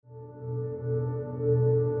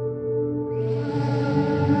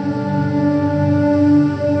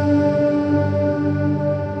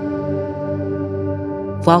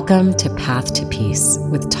Welcome to Path to Peace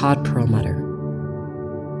with Todd Perlmutter,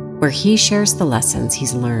 where he shares the lessons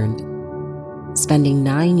he's learned, spending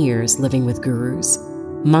 9 years living with gurus,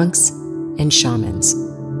 monks, and shamans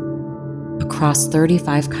across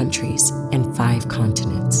 35 countries and 5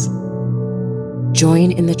 continents.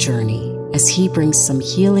 Join in the journey as he brings some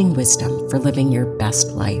healing wisdom for living your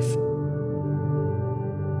best life.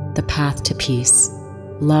 The path to peace,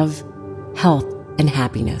 love, health, and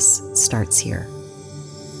happiness starts here.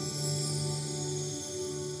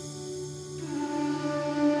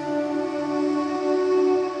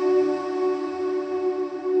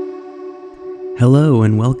 Hello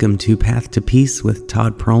and welcome to Path to Peace with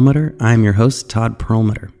Todd Perlmutter. I'm your host, Todd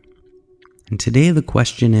Perlmutter. And today the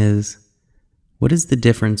question is, what is the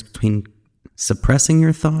difference between suppressing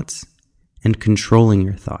your thoughts and controlling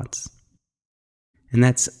your thoughts? And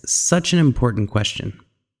that's such an important question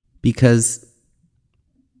because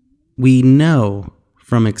we know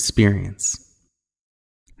from experience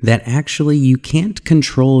that actually you can't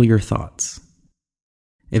control your thoughts.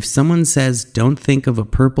 If someone says, don't think of a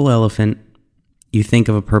purple elephant, you think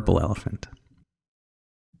of a purple elephant.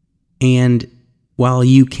 And while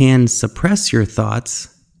you can suppress your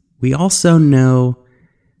thoughts, we also know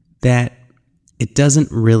that it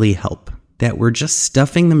doesn't really help, that we're just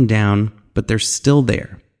stuffing them down, but they're still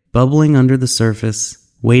there, bubbling under the surface,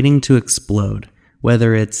 waiting to explode,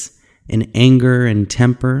 whether it's in anger and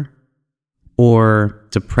temper, or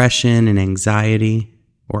depression and anxiety,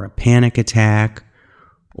 or a panic attack,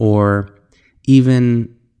 or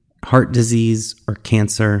even heart disease or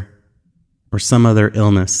cancer or some other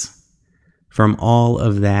illness from all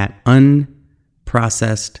of that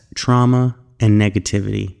unprocessed trauma and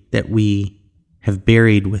negativity that we have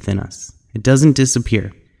buried within us. It doesn't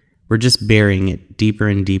disappear. We're just burying it deeper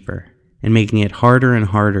and deeper and making it harder and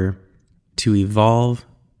harder to evolve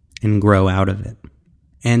and grow out of it.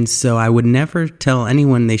 And so I would never tell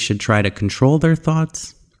anyone they should try to control their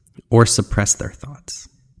thoughts or suppress their thoughts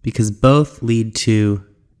because both lead to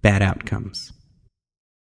bad outcomes.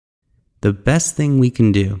 The best thing we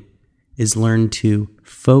can do is learn to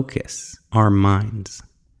focus our minds,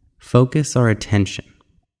 focus our attention.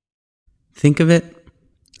 Think of it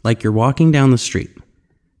like you're walking down the street.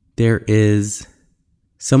 There is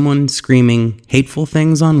someone screaming hateful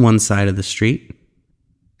things on one side of the street.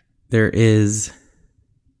 There is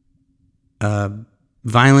a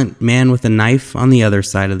violent man with a knife on the other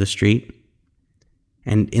side of the street.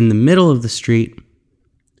 And in the middle of the street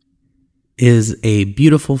is a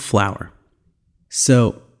beautiful flower.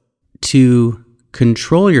 So to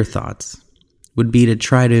control your thoughts would be to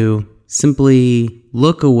try to simply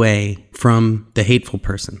look away from the hateful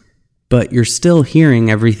person, but you're still hearing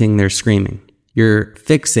everything they're screaming. You're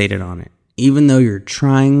fixated on it, even though you're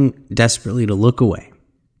trying desperately to look away,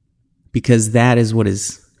 because that is what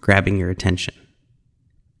is grabbing your attention.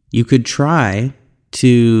 You could try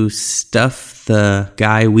to stuff the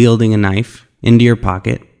guy wielding a knife into your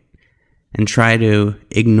pocket and try to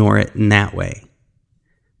ignore it in that way.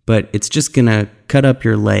 But it's just going to cut up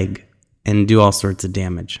your leg and do all sorts of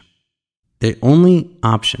damage. The only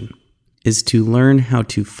option is to learn how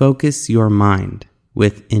to focus your mind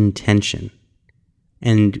with intention.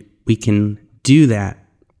 And we can do that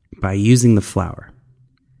by using the flower.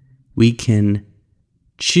 We can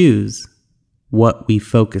choose what we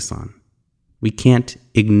focus on. We can't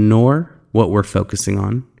ignore what we're focusing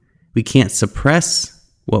on. We can't suppress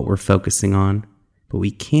what we're focusing on, but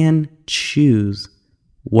we can choose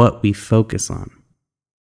what we focus on.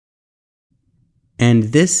 And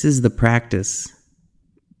this is the practice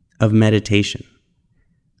of meditation,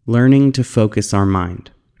 learning to focus our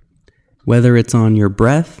mind, whether it's on your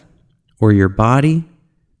breath or your body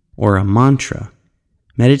or a mantra.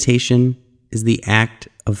 Meditation is the act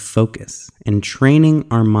of focus and training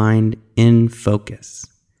our mind in focus.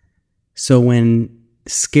 So when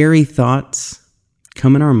scary thoughts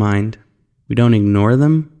come in our mind, we don't ignore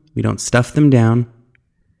them, we don't stuff them down,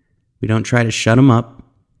 we don't try to shut them up.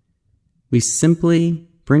 We simply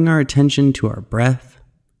bring our attention to our breath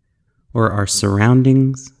or our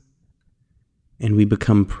surroundings, and we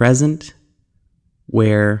become present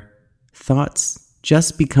where thoughts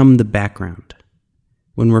just become the background.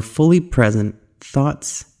 When we're fully present,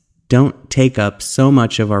 thoughts don't take up so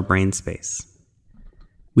much of our brain space.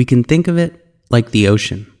 We can think of it like the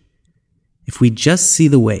ocean. If we just see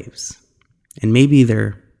the waves, and maybe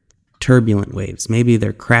they're turbulent waves, maybe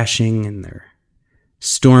they're crashing and they're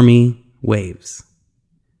stormy waves,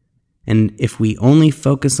 and if we only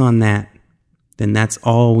focus on that, then that's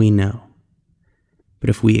all we know. But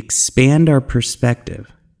if we expand our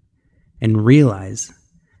perspective and realize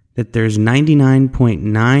that there's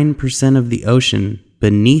 99.9% of the ocean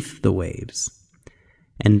beneath the waves,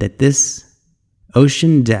 and that this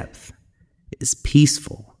ocean depth is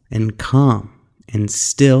peaceful and calm and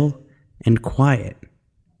still and quiet,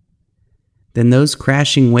 then those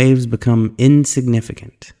crashing waves become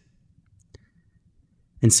insignificant.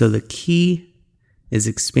 And so the key is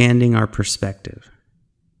expanding our perspective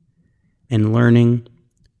and learning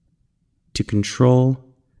to control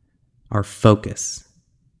our focus,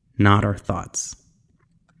 not our thoughts.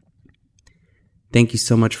 Thank you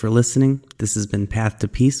so much for listening. This has been Path to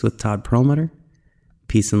Peace with Todd Perlmutter.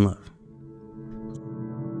 Peace and love.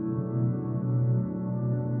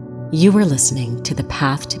 You are listening to the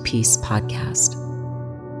Path to Peace podcast.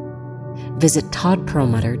 Visit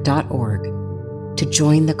toddperlmutter.org to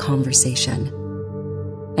join the conversation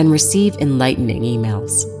and receive enlightening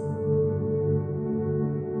emails.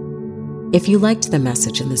 If you liked the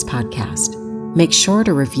message in this podcast, make sure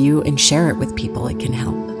to review and share it with people it can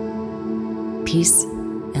help. Peace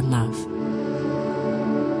and love.